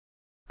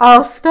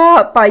I'll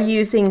start by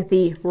using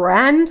the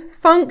rand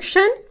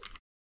function,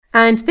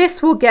 and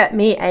this will get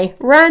me a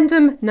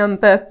random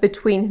number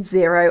between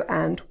 0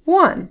 and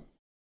 1.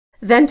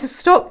 Then to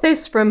stop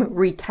this from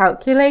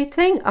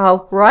recalculating,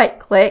 I'll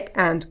right-click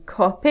and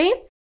copy,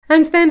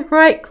 and then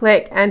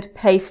right-click and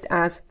paste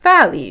as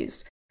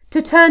values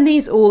to turn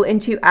these all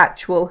into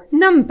actual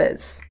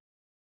numbers.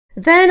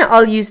 Then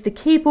I'll use the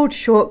keyboard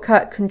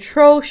shortcut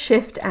Ctrl,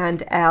 Shift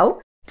and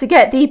L to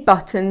get the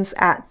buttons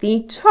at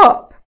the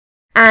top.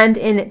 And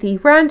in the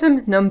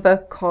random number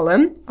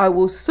column, I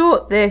will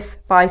sort this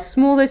by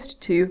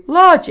smallest to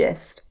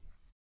largest.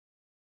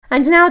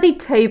 And now the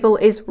table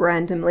is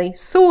randomly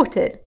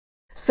sorted.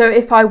 So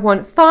if I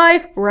want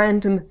 5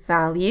 random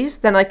values,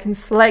 then I can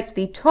select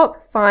the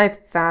top 5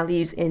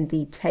 values in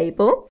the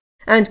table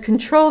and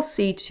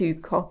Ctrl-C to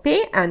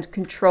copy and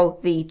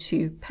Ctrl-V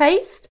to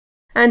paste.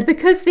 And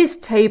because this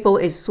table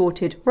is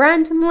sorted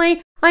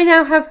randomly, I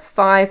now have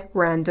 5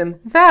 random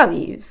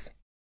values.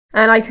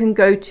 And I can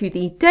go to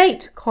the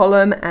date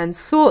column and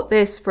sort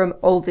this from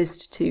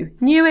oldest to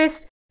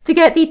newest to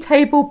get the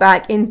table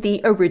back in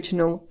the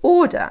original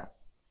order.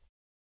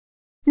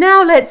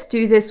 Now let's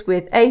do this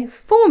with a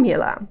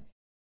formula.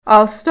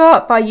 I'll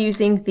start by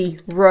using the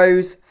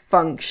rows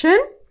function,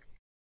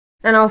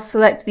 and I'll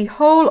select the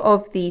whole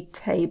of the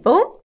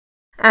table,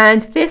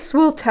 and this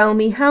will tell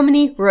me how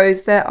many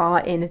rows there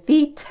are in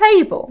the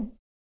table.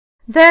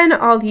 Then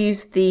I'll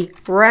use the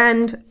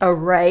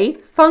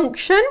RANDARRAY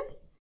function,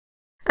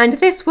 and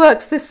this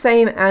works the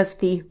same as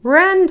the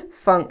RAND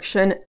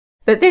function,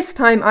 but this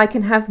time I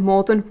can have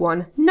more than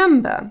one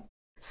number.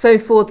 So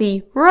for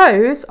the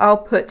rows, I'll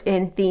put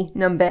in the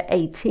number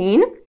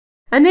 18,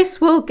 and this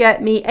will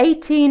get me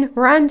 18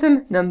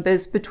 random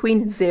numbers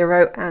between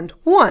 0 and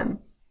 1.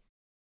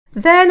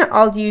 Then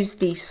I'll use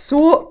the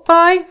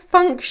SORTBY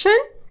function,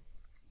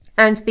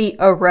 and the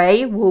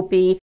array will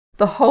be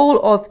the whole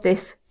of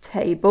this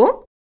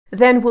table.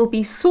 Then we'll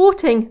be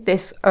sorting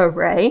this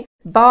array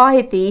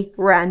by the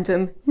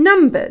random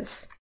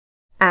numbers.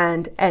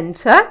 And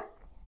enter.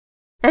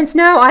 And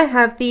now I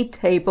have the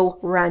table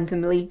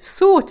randomly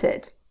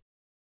sorted.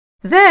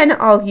 Then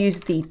I'll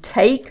use the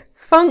take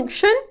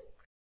function,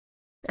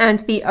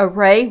 and the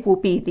array will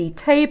be the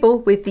table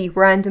with the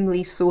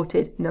randomly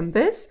sorted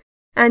numbers.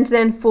 And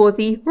then for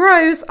the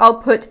rows,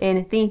 I'll put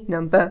in the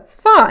number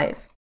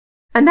 5.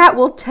 And that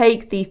will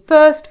take the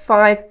first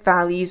 5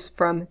 values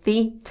from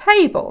the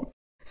table.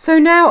 So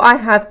now I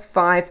have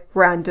 5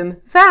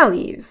 random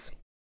values.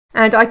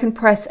 And I can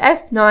press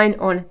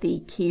F9 on the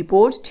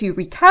keyboard to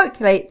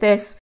recalculate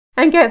this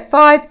and get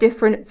 5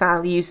 different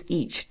values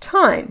each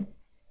time.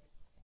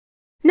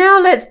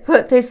 Now let's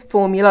put this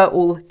formula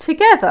all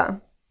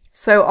together.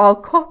 So I'll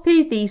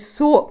copy the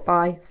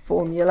SORTBY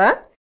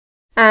formula,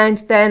 and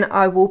then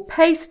I will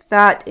paste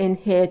that in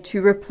here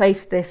to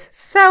replace this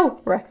cell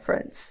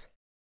reference.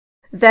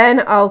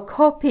 Then I'll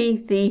copy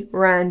the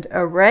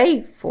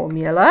RANDARRAY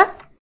formula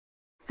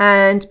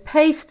and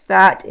paste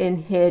that in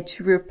here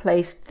to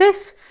replace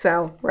this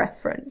cell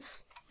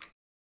reference.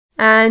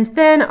 And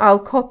then I'll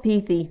copy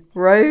the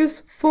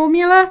rows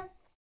formula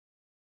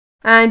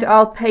and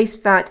I'll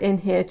paste that in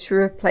here to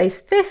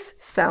replace this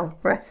cell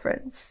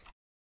reference.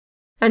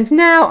 And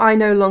now I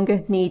no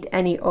longer need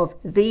any of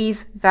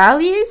these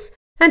values,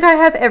 and I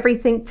have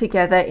everything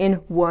together in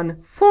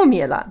one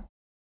formula.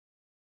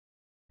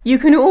 You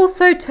can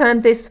also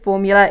turn this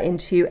formula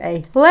into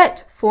a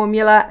let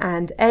formula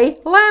and a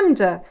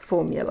lambda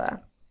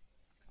formula.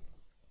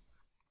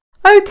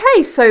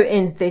 Okay, so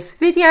in this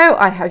video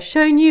I have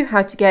shown you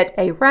how to get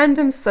a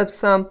random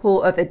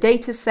subsample of a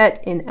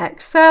dataset in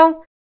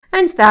Excel,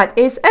 and that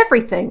is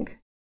everything.